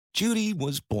Judy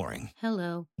was boring.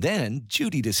 Hello. Then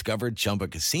Judy discovered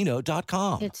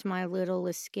ChumbaCasino.com. It's my little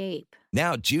escape.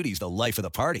 Now Judy's the life of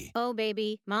the party. Oh,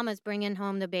 baby, mama's bringing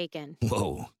home the bacon.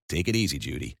 Whoa, take it easy,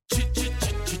 Judy.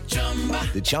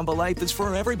 The Chumba life is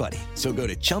for everybody. So go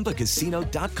to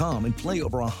ChumbaCasino.com and play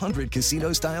over 100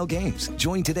 casino-style games.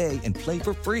 Join today and play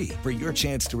for free for your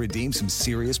chance to redeem some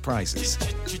serious prizes.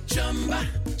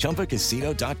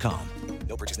 ChumbaCasino.com.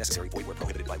 No purchase necessary. Void where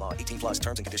prohibited by law. 18 plus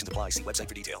terms and conditions apply. See website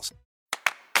for details.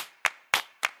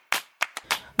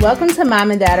 Welcome to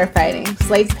Mom and Dad Are Fighting,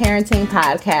 Slate's parenting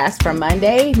podcast for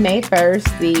Monday, May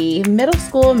 1st, the Middle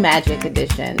School Magic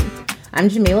Edition. I'm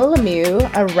Jamila Lemieux,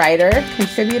 a writer,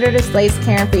 contributor to Slate's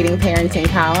Care and Feeding parenting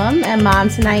column, and mom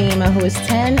to Naima, who is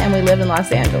 10, and we live in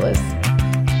Los Angeles.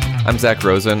 I'm Zach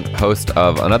Rosen, host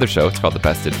of another show. It's called The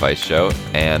Best Advice Show,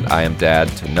 and I am dad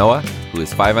to Noah, who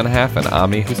is 5.5, and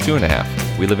Ami, who's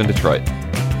 2.5. We live in Detroit.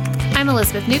 I'm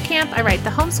Elizabeth Newcamp. I write the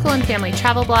homeschool and family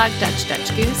travel blog, Dutch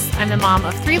Goose. I'm the mom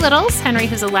of 3 littles, Henry,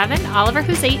 who's 11, Oliver,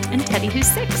 who's 8, and Teddy, who's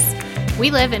 6.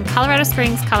 We live in Colorado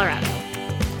Springs, Colorado.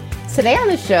 Today on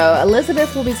the show,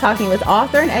 Elizabeth will be talking with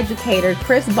author and educator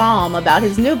Chris Balme about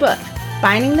his new book,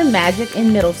 Finding the Magic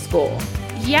in Middle School.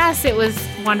 Yes, it was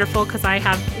wonderful because I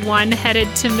have one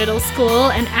headed to middle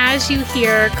school. And as you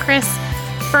hear, Chris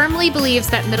firmly believes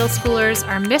that middle schoolers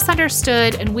are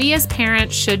misunderstood and we as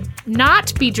parents should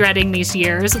not be dreading these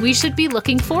years. We should be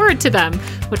looking forward to them,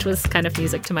 which was kind of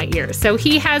music to my ears. So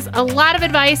he has a lot of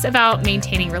advice about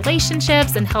maintaining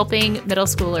relationships and helping middle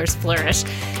schoolers flourish.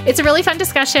 It's a really fun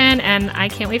discussion and I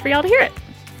can't wait for y'all to hear it.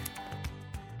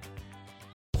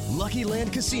 Lucky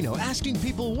Land Casino, asking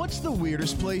people, what's the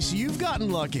weirdest place you've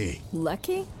gotten lucky?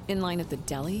 Lucky? In line at the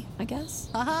deli, I guess?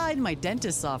 Aha, in my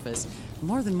dentist's office.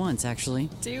 More than once, actually.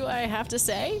 Do I have to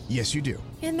say? Yes, you do.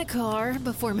 In the car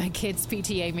before my kids'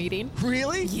 PTA meeting.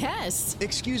 Really? Yes.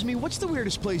 Excuse me, what's the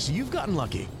weirdest place you've gotten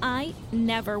lucky? I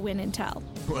never win and tell.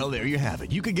 Well, there you have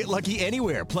it. You can get lucky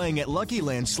anywhere, playing at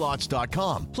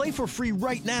LuckyLandSlots.com. Play for free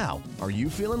right now. Are you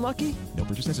feeling lucky? No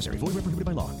purchase necessary. Void where prohibited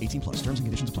by law. 18 plus. Terms and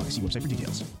conditions apply. See website for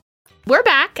details. We're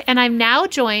back, and I'm now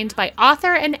joined by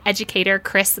author and educator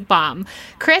Chris Balme.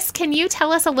 Chris, can you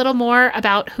tell us a little more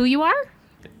about who you are?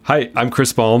 Hi, I'm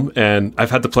Chris Balme, and I've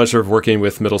had the pleasure of working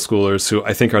with middle schoolers who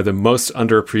I think are the most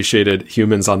underappreciated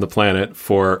humans on the planet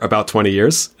for about 20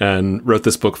 years, and wrote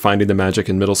this book, Finding the Magic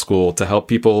in Middle School, to help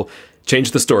people change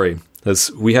the story,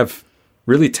 as we have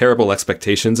really terrible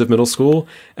expectations of middle school,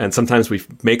 and sometimes we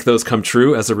make those come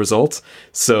true as a result.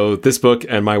 So this book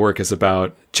and my work is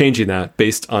about changing that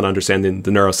based on understanding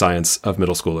the neuroscience of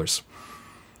middle schoolers.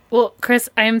 Well, Chris,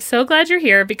 I am so glad you're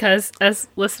here because, as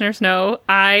listeners know,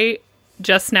 I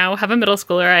just now have a middle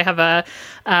schooler. I have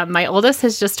my oldest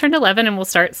has just turned 11 and will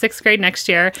start 6th grade next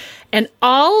year. And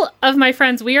all of my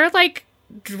friends, we are like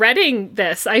dreading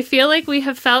this. I feel like we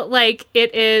have felt like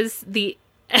it is the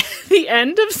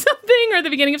end of something or the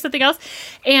beginning of something else.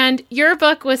 And your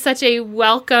book was such a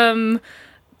welcome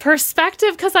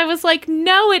perspective because I was like,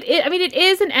 no, it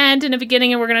is an end and a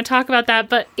beginning, and we're going to talk about that,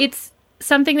 but it's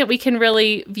something that we can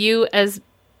really view as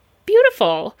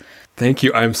beautiful. Thank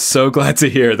you. I'm so glad to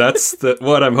hear. That's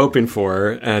what I'm hoping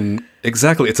for. And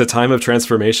exactly, it's a time of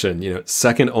transformation,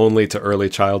 second only to early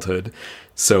childhood.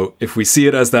 So if we see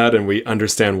it as that and we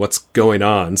understand what's going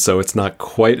on, so it's not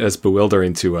quite as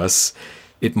bewildering to us,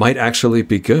 it might actually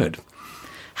be good.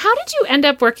 How did you end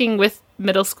up working with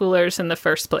middle schoolers in the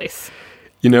first place?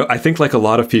 I think like a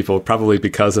lot of people, probably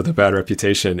because of the bad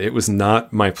reputation, it was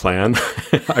not my plan.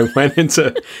 I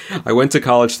went to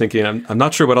college thinking, I'm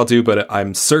not sure what I'll do, but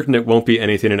I'm certain it won't be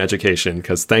anything in education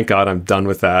because thank God I'm done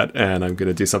with that and I'm going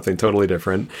to do something totally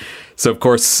different. So of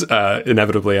course,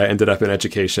 inevitably, I ended up in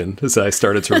education as I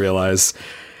started to realize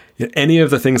any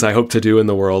of the things I hope to do in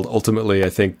the world, ultimately,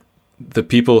 I think the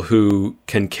people who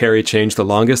can carry change the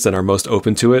longest and are most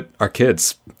open to it are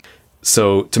kids.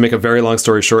 So to make a very long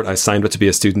story short, I signed up to be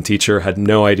a student teacher, had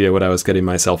no idea what I was getting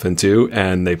myself into,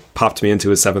 and they popped me into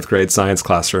a 7th grade science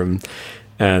classroom,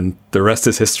 and the rest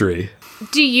is history.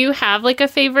 Do you have like a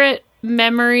favorite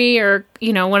memory or,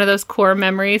 one of those core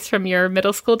memories from your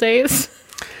middle school days?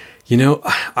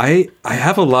 I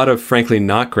have a lot of, frankly,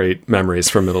 not great memories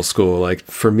from middle school. Like,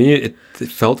 for me, it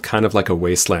felt kind of like a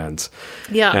wasteland.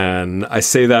 Yeah. And I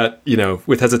say that,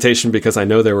 with hesitation because I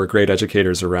know there were great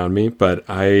educators around me, but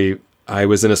I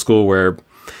was in a school where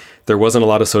there wasn't a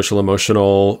lot of social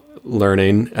emotional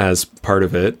learning as part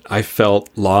of it. I felt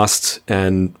lost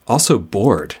and also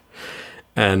bored.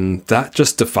 And that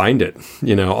just defined it,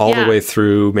 all the way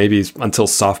through maybe until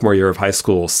sophomore year of high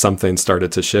school, something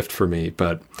started to shift for me.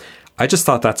 But I just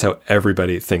thought that's how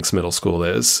everybody thinks middle school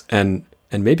is. And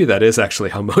And maybe that is actually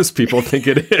how most people think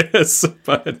it is.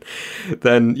 But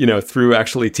then, through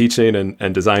actually teaching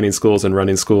and designing schools and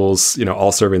running schools,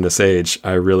 all serving this age,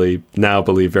 I really now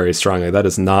believe very strongly that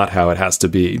is not how it has to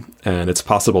be. And it's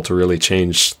possible to really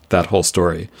change that whole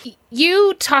story.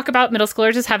 You talk about middle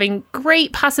schoolers as having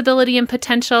great possibility and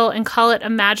potential and call it a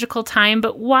magical time.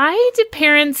 But why do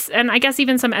parents, and I guess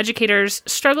even some educators,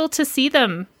 struggle to see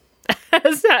them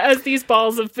as these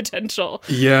balls of potential?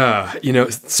 Yeah,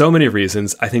 so many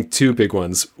reasons. I think two big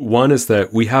ones. One is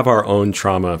that we have our own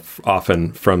trauma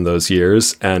often from those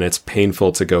years, and it's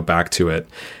painful to go back to it,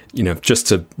 just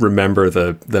to remember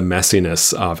the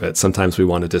messiness of it. Sometimes we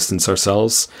want to distance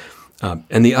ourselves.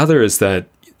 And the other is that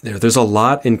there's a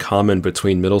lot in common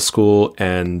between middle school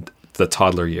and the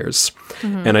toddler years.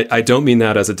 Mm-hmm. And I don't mean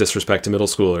that as a disrespect to middle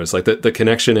schoolers. Like the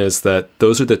connection is that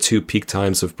those are the two peak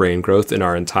times of brain growth in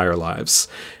our entire lives.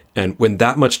 And when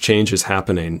that much change is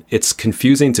happening, it's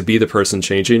confusing to be the person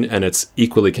changing, and it's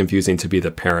equally confusing to be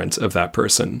the parent of that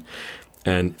person.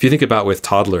 And if you think about with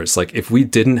toddlers, like if we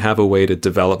didn't have a way to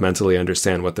developmentally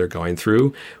understand what they're going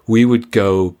through, we would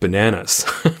go bananas.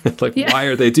 Why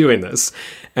are they doing this?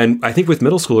 And I think with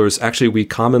middle schoolers, actually, we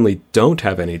commonly don't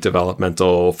have any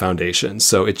developmental foundation.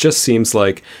 So it just seems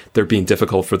like they're being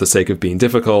difficult for the sake of being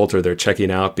difficult, or they're checking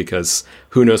out because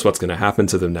who knows what's going to happen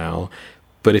to them now.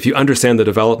 But if you understand the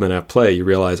development at play, you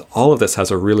realize all of this has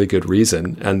a really good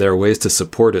reason, and there are ways to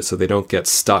support it so they don't get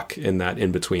stuck in that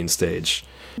in-between stage.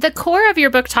 The core of your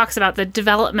book talks about the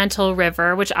developmental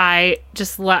river, which I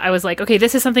was like, okay,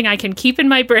 this is something I can keep in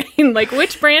my brain. Like,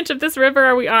 which branch of this river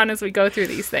are we on as we go through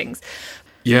these things?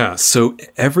 Yeah, so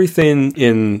everything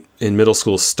in middle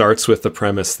school starts with the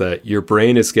premise that your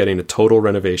brain is getting a total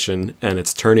renovation and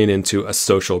it's turning into a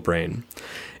social brain.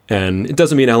 And it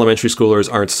doesn't mean elementary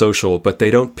schoolers aren't social, but they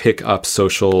don't pick up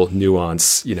social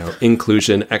nuance,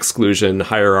 inclusion, exclusion,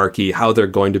 hierarchy, how they're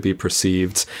going to be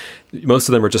perceived. Most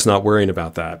of them are just not worrying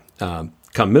about that.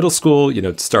 Come middle school,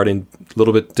 starting a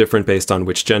little bit different based on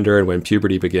which gender and when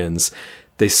puberty begins,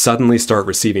 they suddenly start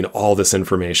receiving all this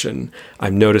information.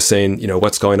 I'm noticing,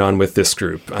 what's going on with this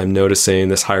group. I'm noticing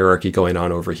this hierarchy going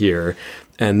on over here.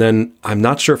 And then I'm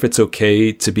not sure if it's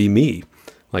okay to be me.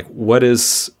 Like, what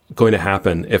is going to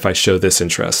happen if I show this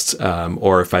interest,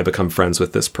 or if I become friends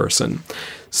with this person?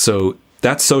 So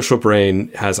that social brain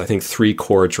has, I think, 3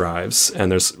 core drives, and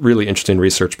there's really interesting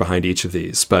research behind each of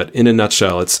these. But in a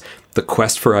nutshell, it's the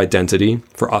quest for identity,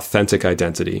 for authentic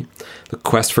identity, the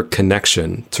quest for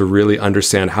connection, to really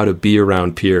understand how to be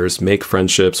around peers, make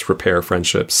friendships, repair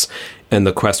friendships, and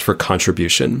the quest for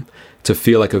contribution, to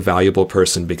feel like a valuable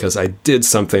person because I did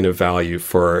something of value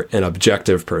for an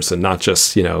objective person, not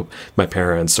just, my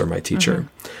parents or my teacher.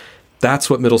 Mm-hmm. That's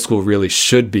what middle school really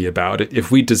should be about.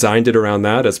 If we designed it around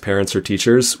that as parents or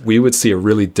teachers, we would see a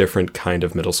really different kind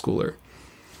of middle schooler.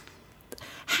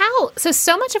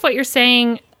 So much of what you're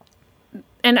saying,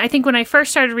 and I think when I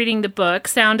first started reading the book,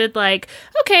 sounded like,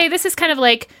 okay, this is kind of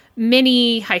like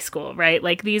mini high school, right?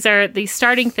 Like these are these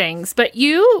starting things, but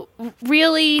you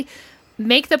really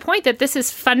make the point that this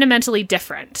is fundamentally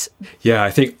different. Yeah,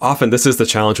 I think often this is the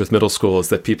challenge with middle school, is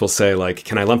that people say, like,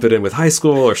 can I lump it in with high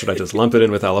school, or should I just lump it in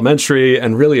with elementary?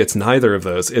 And really, it's neither of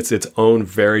those. It's its own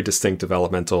very distinct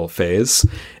developmental phase.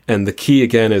 And the key,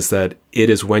 again, is that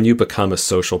it is when you become a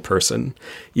social person.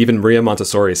 Even Maria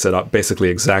Montessori said basically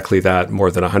exactly that more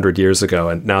than 100 years ago.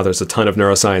 And now there's a ton of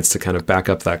neuroscience to kind of back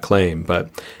up that claim. But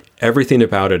everything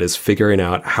about it is figuring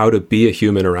out how to be a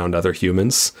human around other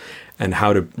humans, and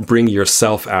how to bring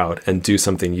yourself out and do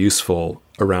something useful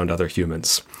around other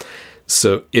humans.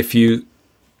 So if you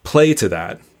play to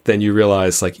that, then you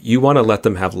realize, like, you want to let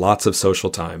them have lots of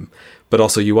social time, but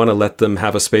also you want to let them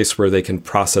have a space where they can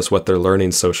process what they're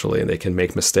learning socially and they can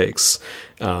make mistakes.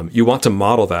 You want to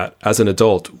model that. As an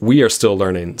adult, we are still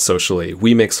learning socially.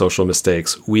 We make social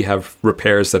mistakes. We have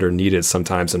repairs that are needed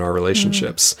sometimes in our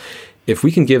relationships. If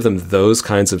we can give them those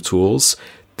kinds of tools,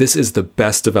 this is the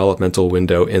best developmental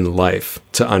window in life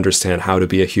to understand how to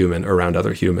be a human around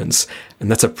other humans. And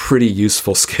that's a pretty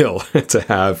useful skill to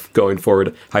have going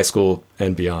forward, high school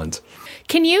and beyond.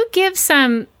 Can you give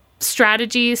some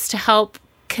strategies to help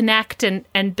connect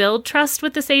and build trust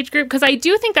with this age group? Because I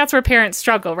do think that's where parents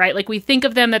struggle, right? Like, we think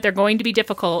of them that they're going to be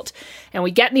difficult, and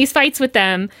we get in these fights with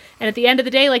them. And at the end of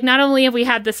the day, like, not only have we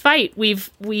had this fight,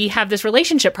 we have this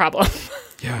relationship problem.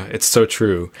 Yeah, it's so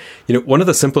true. One of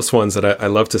the simplest ones that I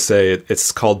love to say,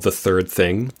 it's called the third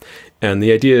thing. And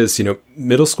the idea is,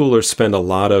 middle schoolers spend a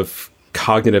lot of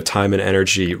cognitive time and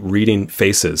energy reading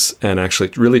faces and actually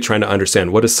really trying to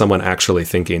understand what is someone actually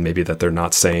thinking, maybe that they're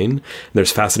not saying. And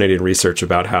there's fascinating research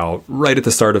about how right at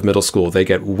the start of middle school, they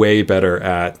get way better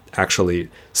at actually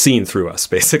seeing through us,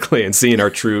 basically, and seeing our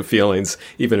true feelings,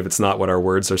 even if it's not what our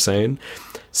words are saying.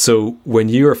 So when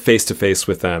you are face to face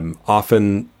with them,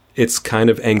 often it's kind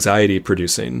of anxiety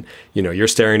producing. You know, you're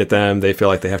staring at them. They feel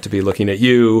like they have to be looking at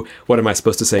you. What am I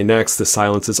supposed to say next? The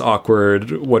silence is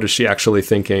awkward. What is she actually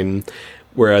thinking?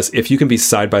 Whereas if you can be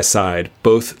side by side,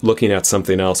 both looking at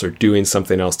something else or doing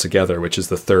something else together, which is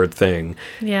the third thing,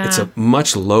 it's a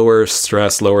much lower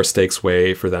stress, lower stakes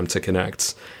way for them to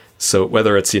connect. So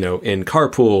whether it's, you know, in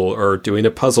carpool or doing a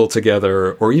puzzle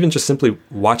together or even just simply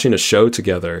watching a show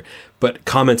together, but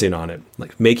commenting on it,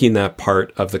 like making that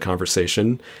part of the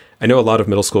conversation. I know a lot of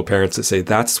middle school parents that say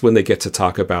that's when they get to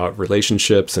talk about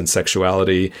relationships and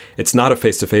sexuality. It's not a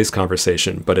face-to-face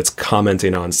conversation, but it's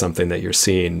commenting on something that you're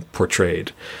seeing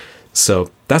portrayed. So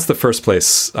that's the first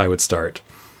place I would start.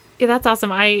 Yeah, that's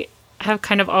awesome. I have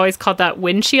kind of always called that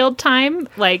windshield time.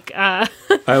 Like, I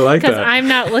like that. Because I'm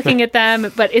not looking at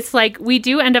them, but it's like we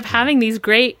do end up having these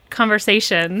great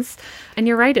conversations. And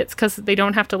you're right, it's because they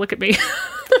don't have to look at me.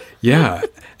 Yeah.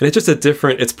 And it's just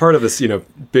it's part of this, you know,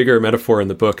 bigger metaphor in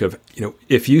the book of, you know,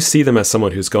 if you see them as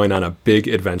someone who's going on a big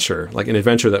adventure, like an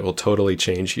adventure that will totally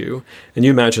change you. And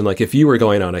you imagine, like, if you were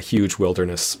going on a huge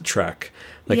wilderness trek,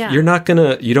 like,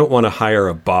 you don't want to hire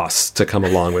a boss to come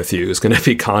along with you who's going to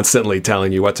be constantly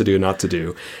telling you what to do, not to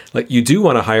do. Like, you do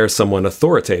want to hire someone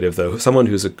authoritative, though, someone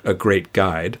who's a great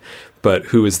guide, but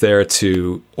who is there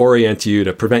to orient you,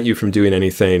 to prevent you from doing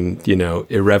anything, you know,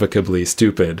 irrevocably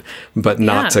stupid, but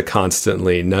not to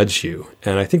constantly nudge you.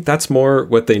 And I think that's more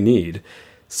what they need.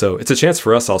 So it's a chance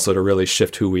for us also to really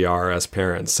shift who we are as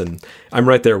parents. And I'm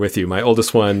right there with you. My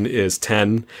oldest one is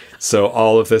 10. So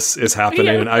all of this is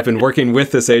happening. And I've been working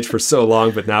with this age for so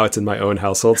long, but now it's in my own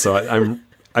household. So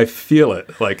I feel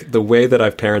it. Like, the way that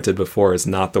I've parented before is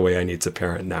not the way I need to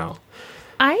parent now.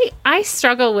 I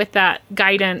struggle with that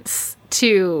guidance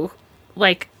too,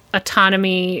 like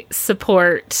autonomy,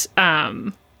 support,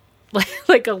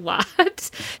 like a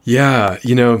lot. Yeah,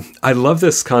 you know, I love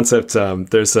this concept.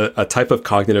 There's a type of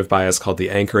cognitive bias called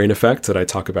the anchoring effect that I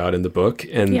talk about in the book.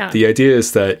 And the idea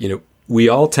is that, you know, we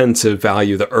all tend to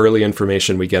value the early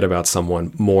information we get about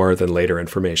someone more than later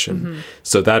information. Mm-hmm.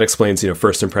 So that explains, you know,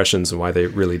 first impressions and why they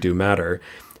really do matter.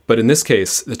 But in this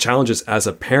case, the challenge is, as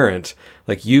a parent,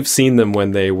 like, you've seen them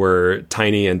when they were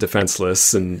tiny and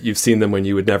defenseless, and you've seen them when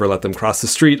you would never let them cross the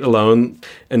street alone.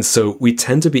 And so we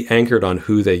tend to be anchored on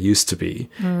who they used to be,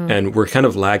 and we're kind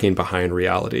of lagging behind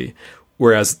reality.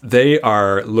 Whereas they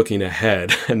are looking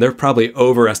ahead, and they're probably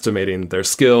overestimating their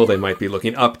skill. They might be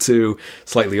looking up to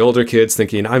slightly older kids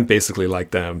thinking, I'm basically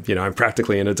like them. You know, I'm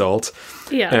practically an adult.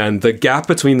 Yeah. And the gap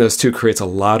between those two creates a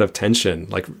lot of tension,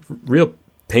 like real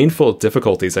painful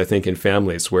difficulties, I think, in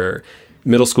families where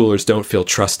middle schoolers don't feel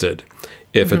trusted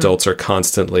if adults are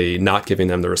constantly not giving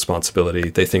them the responsibility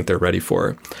they think they're ready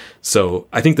for. So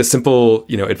I think the simple,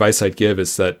 you know, advice I'd give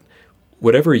is that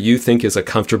whatever you think is a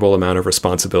comfortable amount of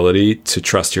responsibility to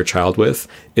trust your child with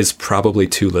is probably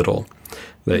too little.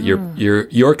 That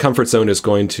your comfort zone is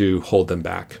going to hold them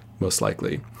back, most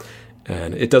likely.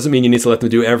 And it doesn't mean you need to let them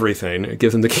do everything,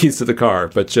 give them the keys to the car,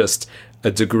 but just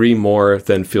a degree more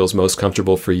than feels most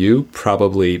comfortable for you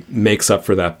probably makes up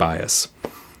for that bias.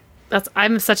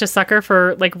 I'm such a sucker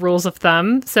for, like, rules of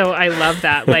thumb. So I love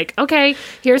that. Like, okay,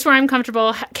 here's where I'm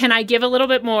comfortable. Can I give a little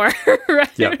bit more?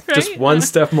 Right? Just one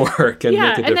step more can make a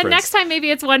difference. And then next time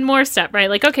maybe it's one more step, right?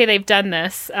 Like, okay, they've done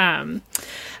this.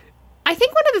 I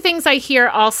think one of the things I hear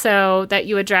also that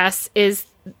you address is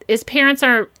parents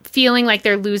are feeling like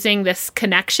they're losing this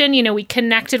connection. You know, we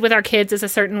connected with our kids as a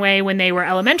certain way when they were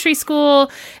elementary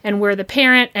school and we're the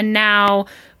parent, and now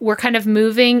we're kind of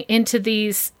moving into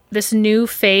this new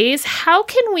phase. How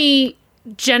can we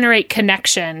generate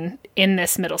connection in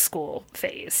this middle school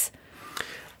phase?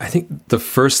 I think the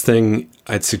first thing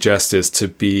I'd suggest is to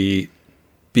be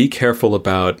careful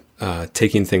about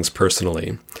taking things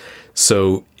personally.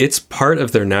 So it's part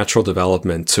of their natural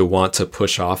development to want to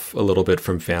push off a little bit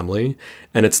from family.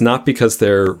 And it's not because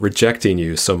they're rejecting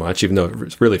you so much, even though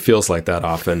it really feels like that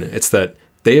often. It's that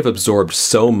they have absorbed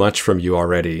so much from you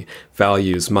already,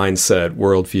 values, mindset,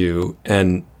 worldview,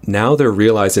 and now they're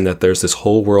realizing that there's this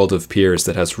whole world of peers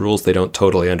that has rules they don't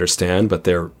totally understand, but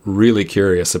they're really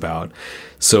curious about.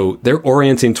 So they're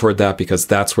orienting toward that because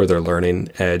that's where their learning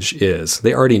edge is.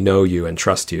 They already know you and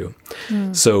trust you.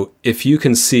 So if you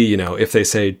can see, you know, if they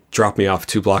say, drop me off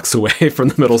 2 blocks away from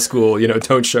the middle school, you know,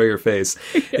 don't show your face.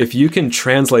 If you can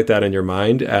translate that in your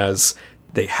mind as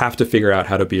they have to figure out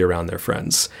how to be around their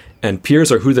friends. And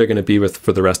peers are who they're going to be with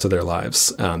for the rest of their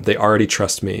lives. They already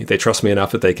trust me. They trust me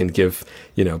enough that they can give,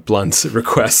 blunt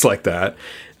requests like that.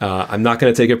 I'm not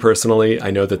going to take it personally.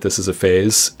 I know that this is a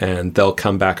phase, and they'll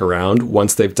come back around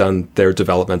once they've done their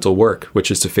developmental work, which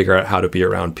is to figure out how to be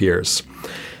around peers.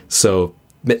 So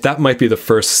that might be the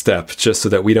first step, just so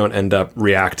that we don't end up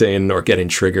reacting or getting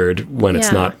triggered when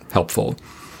it's not helpful.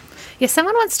 Yeah,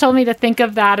 someone once told me to think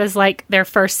of that as like their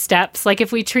first steps. Like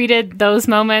if we treated those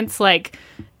moments like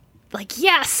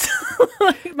yes,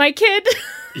 my kid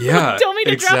told me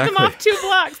to drop them off 2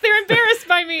 blocks. They're embarrassed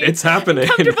by me. It's happening.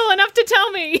 Comfortable enough to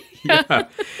tell me.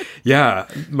 Yeah.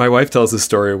 My wife tells this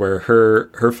story where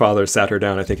her father sat her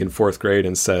down, I think in 4th grade,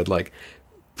 and said, like,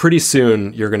 pretty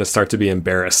soon you're going to start to be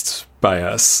embarrassed by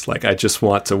us. Like, I just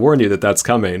want to warn you that that's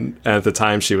coming. And at the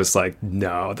time she was like,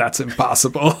 no, that's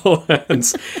impossible. And,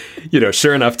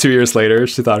 sure enough, 2 years later,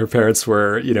 she thought her parents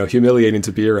were, humiliating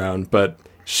to be around. But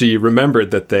she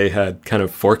remembered that they had kind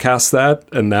of forecast that,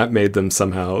 and that made them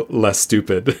somehow less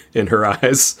stupid in her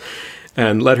eyes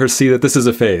and let her see that this is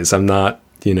a phase. I'm not,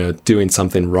 doing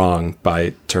something wrong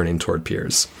by turning toward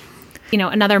peers.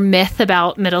 Another myth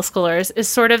about middle schoolers is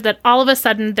sort of that all of a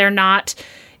sudden they're not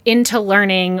into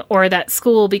learning, or that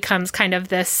school becomes kind of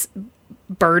this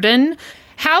burden.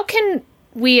 How can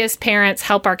we as parents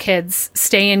help our kids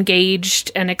stay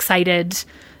engaged and excited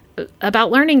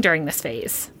about learning during this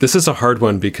phase? This is a hard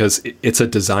one because it's a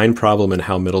design problem in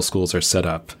how middle schools are set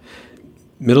up.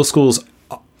 Middle schools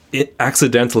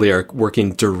accidentally are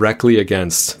working directly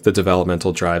against the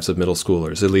developmental drives of middle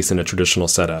schoolers, at least in a traditional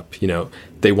setup.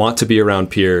 They want to be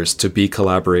around peers, to be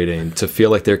collaborating, to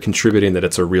feel like they're contributing, that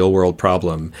it's a real world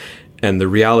problem. And the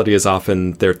reality is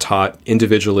often they're taught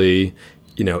individually.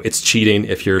 It's cheating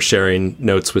if you're sharing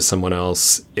notes with someone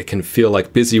else. It can feel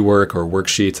like busy work or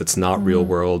worksheets. It's not real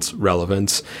world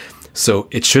relevant. So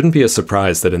it shouldn't be a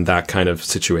surprise that in that kind of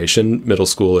situation, middle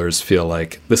schoolers feel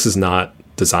like this is not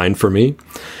designed for me.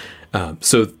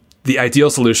 So the ideal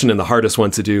solution and the hardest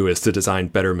one to do is to design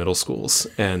better middle schools.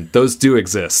 And those do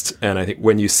exist. And I think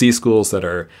when you see schools that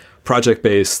are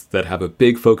project-based, that have a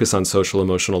big focus on social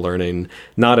emotional learning,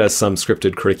 not as some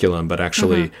scripted curriculum, but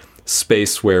actually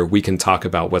space where we can talk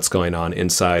about what's going on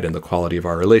inside and the quality of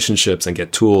our relationships and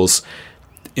get tools.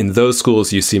 In those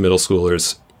schools, you see middle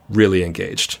schoolers really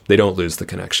engaged. They don't lose the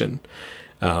connection.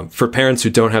 For parents who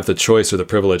don't have the choice or the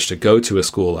privilege to go to a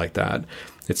school like that,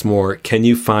 it's more, can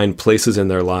you find places in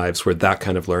their lives where that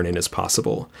kind of learning is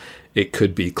possible? It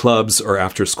could be clubs or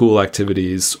after school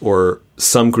activities or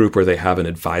some group where they have an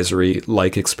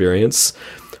advisory-like experience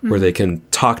where they can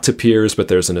talk to peers, but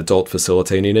there's an adult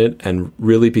facilitating it, and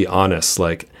really be honest.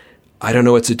 Like, I don't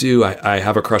know what to do. I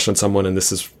have a crush on someone and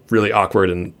this is really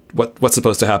awkward, and what's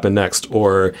supposed to happen next?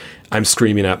 Or I'm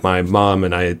screaming at my mom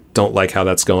and I don't like how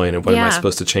that's going, and what am I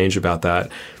supposed to change about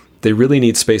that? They really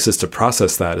need spaces to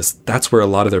process that. That's where a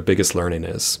lot of their biggest learning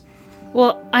is.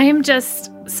 Well, I am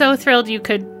just so thrilled you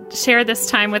could share this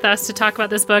time with us to talk about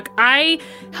this book. I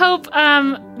hope,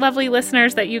 lovely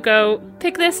listeners, that you go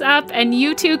pick this up and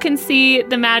you too can see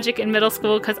the magic in middle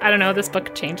school, because I don't know, this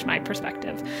book changed my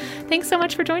perspective. Thanks so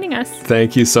much for joining us.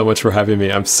 Thank you so much for having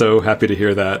me. I'm so happy to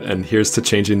hear that. And here's to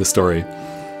changing the story.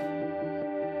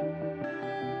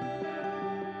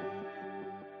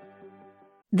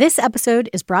 This episode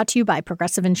is brought to you by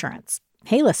Progressive Insurance.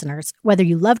 Hey, listeners, whether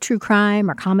you love true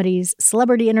crime or comedies,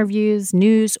 celebrity interviews,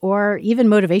 news, or even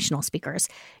motivational speakers,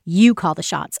 you call the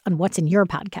shots on what's in your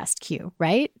podcast queue,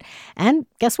 right? And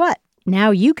guess what?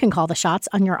 Now you can call the shots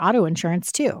on your auto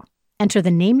insurance, too. Enter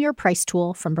the Name Your Price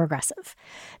tool from Progressive.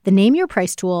 The Name Your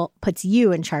Price tool puts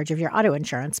you in charge of your auto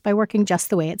insurance by working just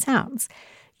the way it sounds.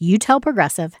 You tell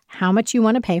Progressive how much you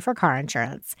want to pay for car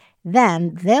insurance.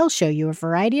 Then they'll show you a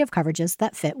variety of coverages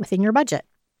that fit within your budget,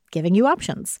 giving you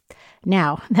options.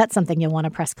 Now, that's something you'll want to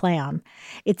press play on.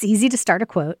 It's easy to start a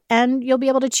quote, and you'll be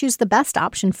able to choose the best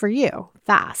option for you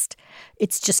fast.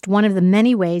 It's just one of the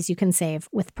many ways you can save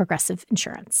with Progressive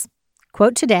Insurance.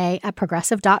 Quote today at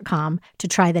Progressive.com to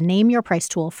try the Name Your Price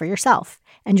tool for yourself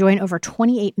and join over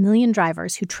 28 million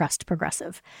drivers who trust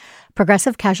Progressive.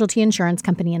 Progressive Casualty Insurance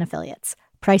Company and Affiliates.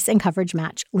 Price and coverage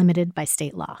match limited by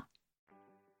state law.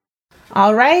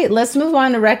 All right, let's move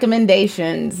on to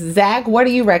recommendations. Zach, what are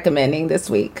you recommending this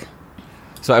week?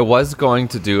 So I was going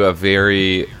to do a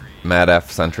very Matt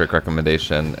F-centric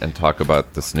recommendation and talk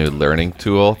about this new learning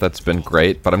tool that's been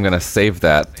great, but I'm going to save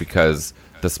that because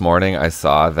this morning I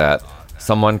saw that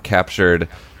someone captured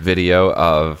video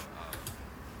of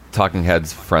Talking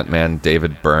Heads frontman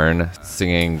David Byrne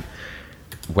singing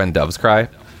When Doves Cry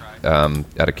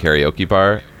at a karaoke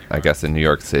bar, I guess in New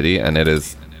York City, and it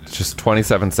is just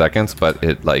 27 seconds, but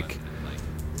it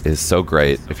is so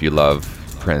great if you love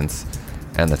Prince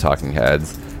and the Talking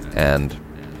Heads. And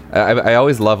I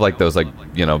always love like those like,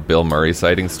 you know, Bill Murray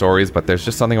sighting stories, but there's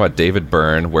just something about David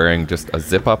Byrne wearing just a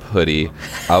zip-up hoodie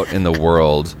out in the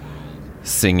world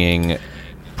singing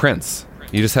Prince.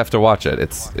 You just have to watch it.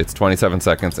 It's 27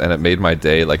 seconds, and it made my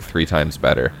day like 3 times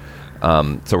better.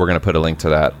 So we're going to put a link to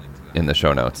that in the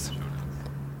show notes.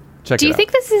 Check it out. Do you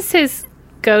think this is his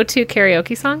go-to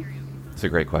karaoke song? It's a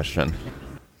great question.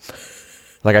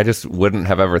 Like, I just wouldn't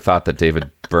have ever thought that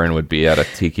David Byrne would be at a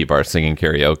tiki bar singing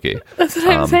karaoke. That's what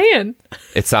I'm saying.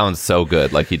 It sounds so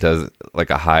good. Like, he does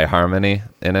like a high harmony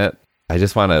in it. I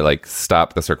just want to like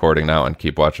stop this recording now and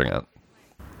keep watching it.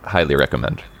 Highly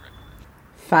recommend.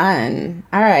 Fun.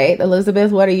 All right,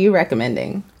 Elizabeth, what are you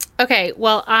recommending? Okay,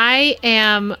 well, I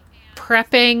am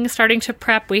starting to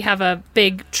prep. We have a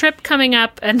big trip coming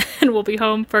up, and then we'll be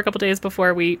home for a couple days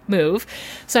before we move.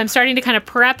 So I'm starting to kind of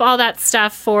prep all that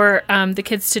stuff for the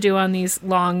kids to do on these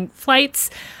long flights.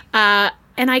 And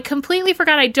I completely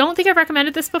forgot. I don't think I've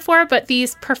recommended this before, but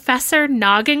these Professor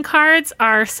Noggin cards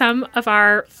are some of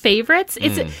our favorites.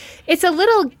 It's a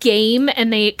little game,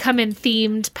 and they come in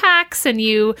themed packs, and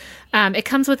it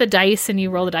comes with a dice, and you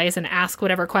roll the dice and ask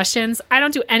whatever questions. I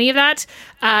don't do any of that.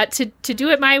 To do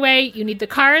it my way, you need the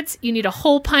cards, you need a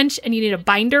hole punch, and you need a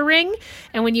binder ring.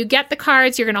 And when you get the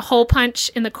cards, you're going to hole punch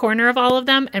in the corner of all of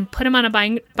them and put them on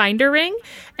a binder ring.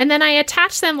 And then I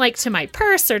attach them like to my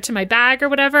purse or to my bag or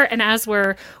whatever. And as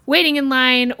we're waiting in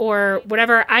line or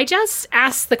whatever, I just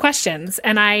ask the questions,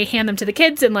 and I hand them to the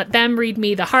kids and let them read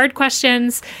me the hard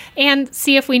questions and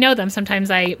see if we know them.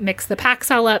 Sometimes I mix the packs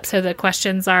all up so the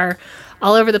questions are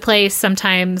all over the place.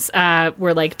 Sometimes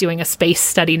we're like doing a space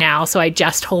study now, so I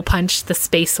just hole punched the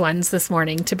space ones this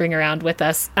morning to bring around with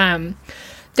us.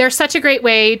 They're such a great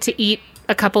way to eat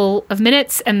a couple of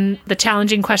minutes, and the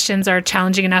challenging questions are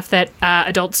challenging enough that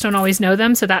adults don't always know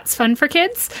them, so that's fun for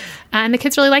kids. And the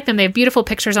kids really like them. They have beautiful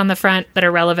pictures on the front that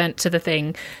are relevant to the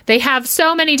thing. They have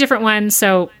so many different ones,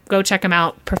 so go check them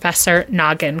out. Professor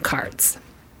Noggin cards.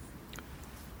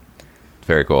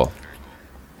 Very cool.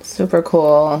 Super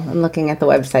cool. I'm looking at the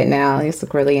website now. These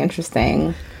look really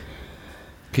interesting.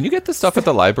 Can you get this stuff at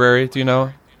the library? Do you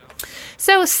know?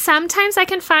 So sometimes I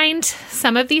can find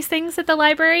some of these things at the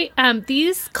library.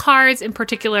 These cards in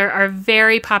particular are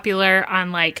very popular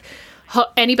on like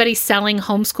anybody selling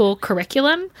homeschool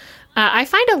curriculum. I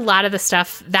find a lot of the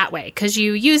stuff that way because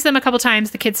you use them a couple times,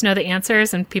 the kids know the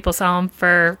answers, and people sell them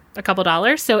for a couple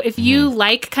dollars. So if you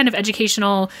like kind of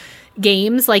educational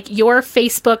games, like your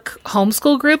Facebook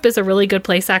homeschool group is a really good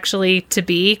place actually to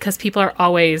be because people are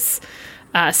always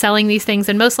selling these things,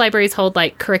 and most libraries hold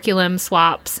like curriculum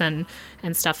swaps and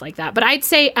stuff like that. But I'd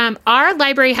say our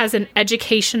library has an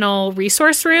educational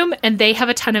resource room, and they have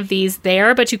a ton of these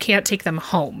there, but you can't take them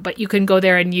home. But you can go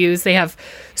there and use. They have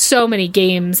so many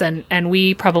games, and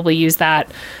we probably use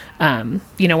that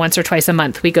once or twice a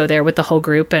month. We go there with the whole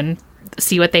group and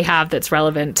see what they have that's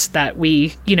relevant, that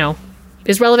we,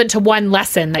 is relevant to one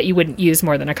lesson that you wouldn't use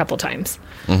more than a couple times.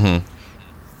 Mm-hmm.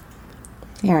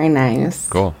 Very nice.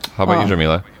 Cool. How about you,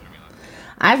 Jamila?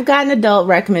 I've got an adult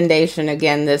recommendation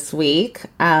again this week.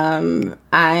 I'm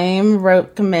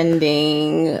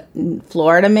recommending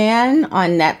Florida Man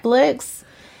on Netflix.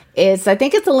 I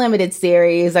think it's a limited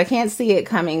series. I can't see it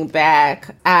coming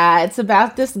back. It's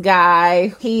about this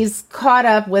guy. He's caught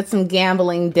up with some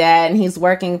gambling debt, and he's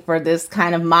working for this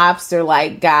kind of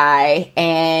mobster-like guy.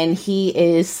 And he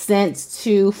is sent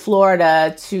to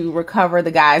Florida to recover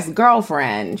the guy's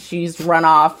girlfriend. She's run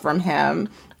off from him.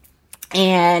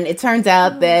 And it turns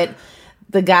out that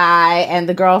the guy and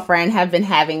the girlfriend have been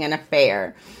having an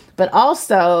affair. But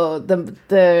also,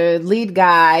 the lead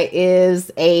guy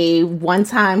is a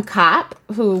one-time cop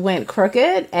who went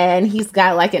crooked, and he's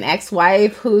got like an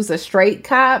ex-wife who's a straight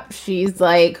cop. She's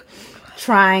like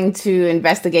trying to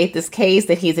investigate this case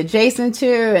that he's adjacent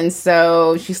to, and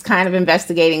so she's kind of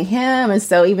investigating him. And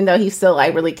so even though he still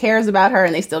like really cares about her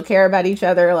and they still care about each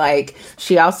other, like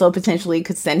she also potentially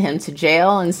could send him to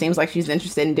jail, and seems like she's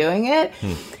interested in doing it.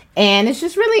 And it's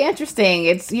just really interesting.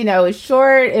 It's, it's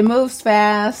short, it moves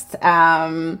fast.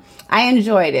 I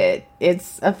enjoyed it.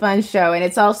 It's a fun show. And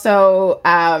it's also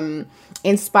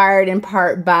inspired in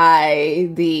part by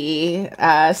the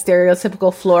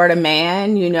stereotypical Florida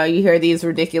man. You hear these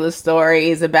ridiculous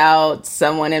stories about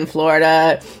someone in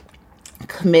Florida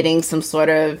committing some sort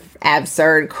of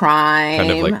absurd crime.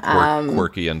 Kind of like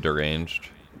quirky and deranged.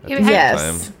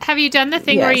 Yes. Have you done the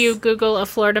thing where you Google a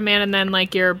Florida man and then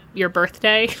like your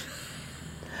birthday?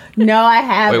 No, I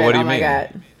haven't. Wait, what do you mean? mean?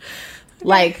 God.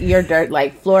 Like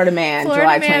Florida man, Florida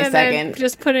July man 22nd.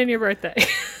 just put in your birthday.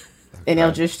 And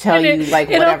it'll just tell you like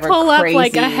it'll whatever pull crazy up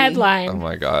like a headline. Oh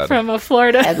my God. From a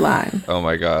Florida headline. Oh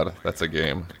my God. That's a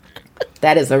game.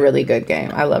 That is a really good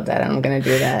game. I love that. I'm going to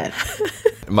do that.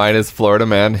 Mine is Florida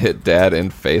man hit dad in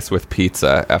face with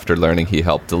pizza after learning he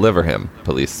helped deliver him,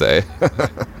 police say.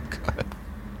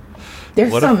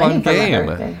 There's what so a many fun for my game.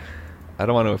 birthday. I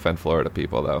don't want to offend Florida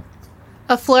people, though.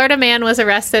 A Florida man was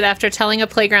arrested after telling a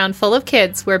playground full of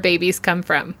kids where babies come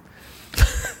from.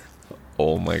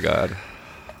 Oh my God.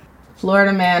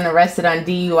 Florida man arrested on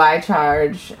DUI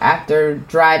charge after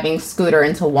driving scooter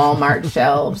into Walmart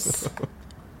shelves.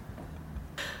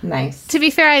 Nice. To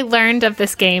be fair, I learned of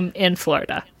this game in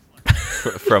Florida.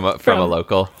 From a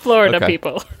local? Florida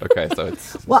people. Okay, so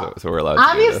it's Well, so we're allowed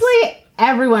to do this. Obviously,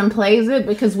 everyone plays it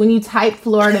because when you type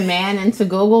Florida man into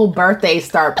Google, birthdays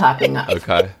start popping up.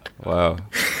 Okay. Wow.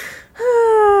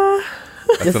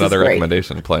 That's This another is great.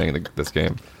 recommendation, playing this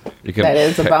game. You can That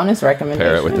is a bonus pair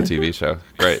recommendation. it with the TV show.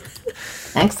 Great.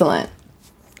 Excellent.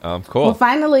 Cool. Well,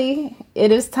 finally,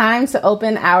 it is time to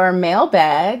open our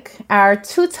mailbag. Our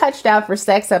Too Touched Out for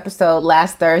Sex episode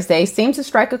last Thursday seemed to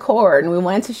strike a chord, and we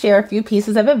wanted to share a few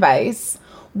pieces of advice.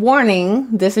 Warning,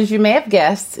 this, as you may have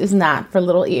guessed, is not for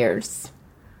little ears.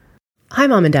 Hi,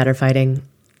 Mom and Dad Are Fighting.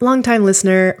 Longtime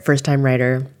listener, first-time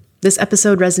writer. This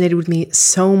episode resonated with me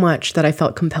so much that I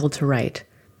felt compelled to write.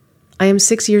 I am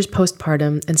 6 years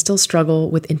postpartum and still struggle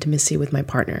with intimacy with my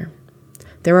partner.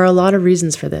 There are a lot of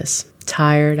reasons for this.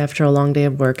 Tired after a long day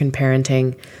of work and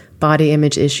parenting, body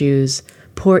image issues,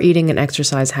 poor eating and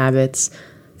exercise habits,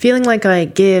 feeling like I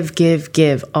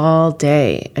give all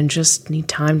day and just need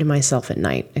time to myself at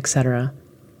night, etc.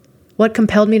 What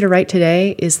compelled me to write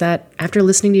today is that after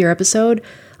listening to your episode,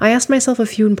 I asked myself a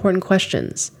few important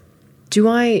questions. Do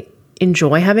I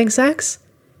enjoy having sex?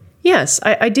 Yes,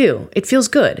 I do. It feels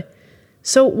good.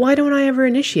 So why don't I ever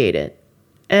initiate it?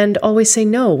 And always say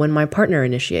no when my partner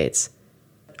initiates.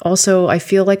 Also, I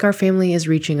feel like our family is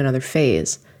reaching another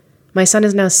phase. My son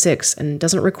is now 6 and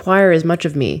doesn't require as much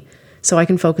of me, so I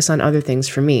can focus on other things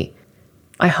for me.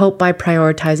 I hope by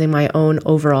prioritizing my own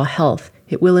overall health,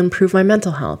 it will improve my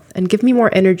mental health and give me more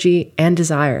energy and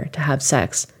desire to have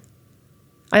sex.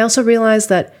 I also realize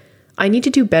that I need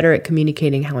to do better at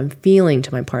communicating how I'm feeling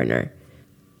to my partner.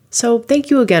 So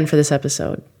thank you again for this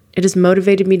episode. It has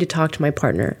motivated me to talk to my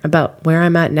partner about where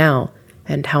I'm at now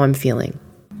and how I'm feeling.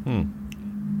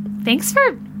 Thanks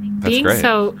for being great.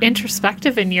 so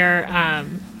introspective in your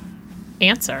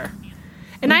answer.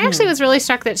 And I actually was really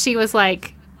struck that she was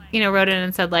like, wrote in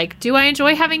and said, like, do I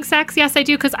enjoy having sex? Yes, I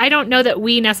do. Because I don't know that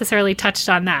we necessarily touched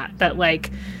on that. That,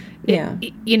 like,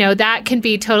 that can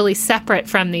be totally separate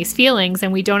from these feelings.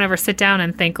 And we don't ever sit down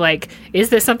and think, like,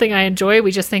 is this something I enjoy?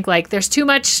 We just think, like, there's too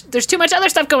much other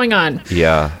stuff going on.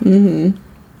 Yeah.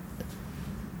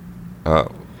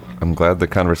 I'm glad the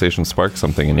conversation sparked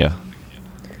something in you.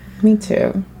 Me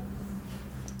too.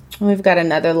 We've got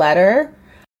another letter.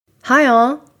 Hi,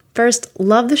 all. First,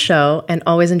 love the show and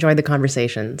always enjoy the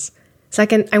conversations.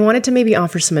 Second, I wanted to maybe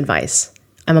offer some advice.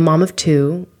 I'm a mom of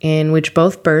 2, in which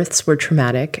both births were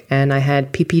traumatic, and I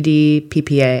had PPD,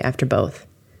 PPA after both.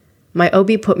 My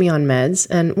OB put me on meds,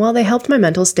 and while they helped my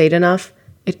mental state enough,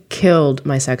 it killed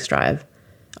my sex drive.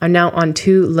 I'm now on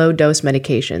 2 low-dose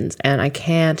medications, and I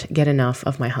can't get enough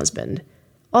of my husband.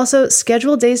 Also,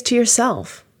 schedule days to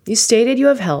yourself. You stated you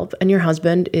have help and your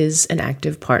husband is an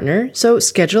active partner, so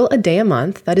schedule a day a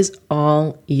month that is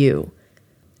all you.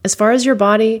 As far as your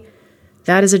body,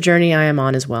 that is a journey I am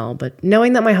on as well, but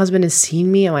knowing that my husband has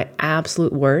seen me at my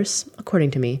absolute worst, according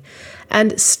to me,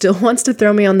 and still wants to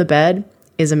throw me on the bed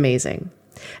is amazing.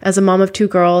 As a mom of 2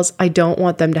 girls, I don't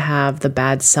want them to have the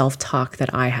bad self-talk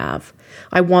that I have.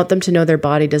 I want them to know their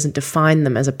body doesn't define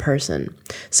them as a person,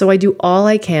 so I do all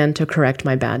I can to correct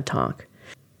my bad talk.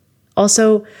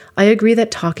 Also, I agree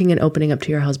that talking and opening up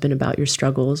to your husband about your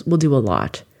struggles will do a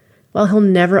lot. While he'll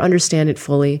never understand it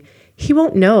fully, he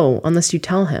won't know unless you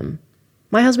tell him.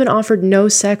 My husband offered no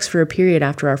sex for a period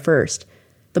after our first.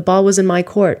 The ball was in my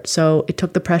court, so it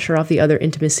took the pressure off the other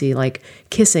intimacy like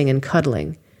kissing and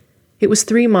cuddling. It was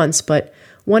 3 months, but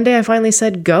one day I finally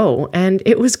said go, and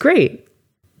it was great.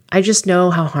 I just know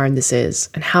how hard this is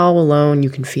and how alone you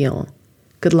can feel.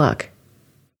 Good luck.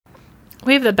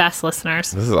 We have the best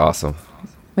listeners. This is awesome.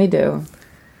 We do.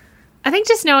 I think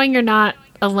just knowing you're not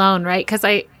alone, right? Because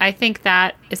I think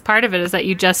that is part of it, is that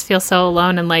you just feel so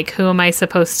alone and like, who am I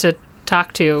supposed to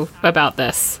talk to about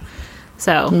this?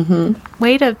 So,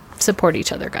 way to support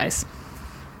each other, guys.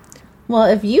 Well,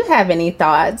 if you have any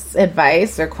thoughts,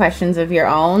 advice, or questions of your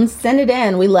own, send it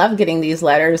in. We love getting these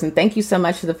letters, and thank you so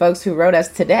much to the folks who wrote us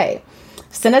today.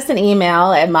 Send us an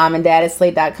email at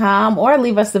momanddad@slate.com or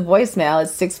leave us a voicemail at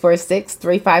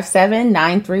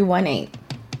 646-357-9318.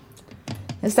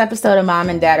 This episode of Mom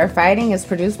and Dad Are Fighting is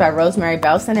produced by Rosemary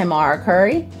Belson and Mara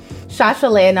Curry. Shasha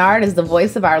Leonard is the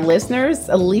voice of our listeners.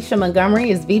 Alicia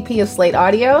Montgomery is VP of Slate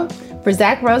Audio. For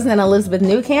Zach Rosen and Elizabeth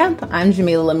Newcamp, I'm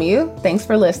Jamila Lemieux. Thanks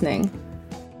for listening.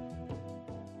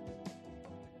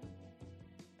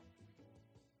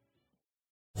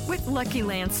 With Lucky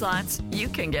Land Slots, you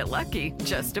can get lucky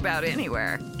just about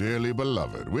anywhere. Dearly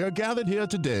beloved, we are gathered here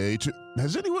today to...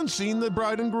 Has anyone seen the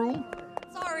bride and groom?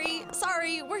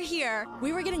 Sorry, we're here.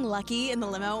 We were getting lucky in the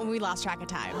limo and we lost track of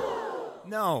time.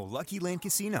 No, Lucky Land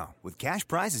Casino, with cash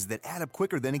prizes that add up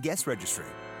quicker than a guest registry.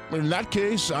 In that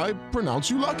case, I pronounce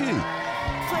you lucky.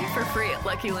 Play for free at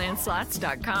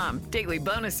LuckyLandSlots.com. Daily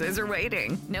bonuses are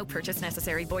waiting. No purchase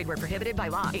necessary. Void where prohibited by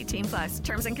law. 18+.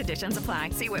 Terms and conditions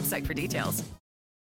apply. See website for details.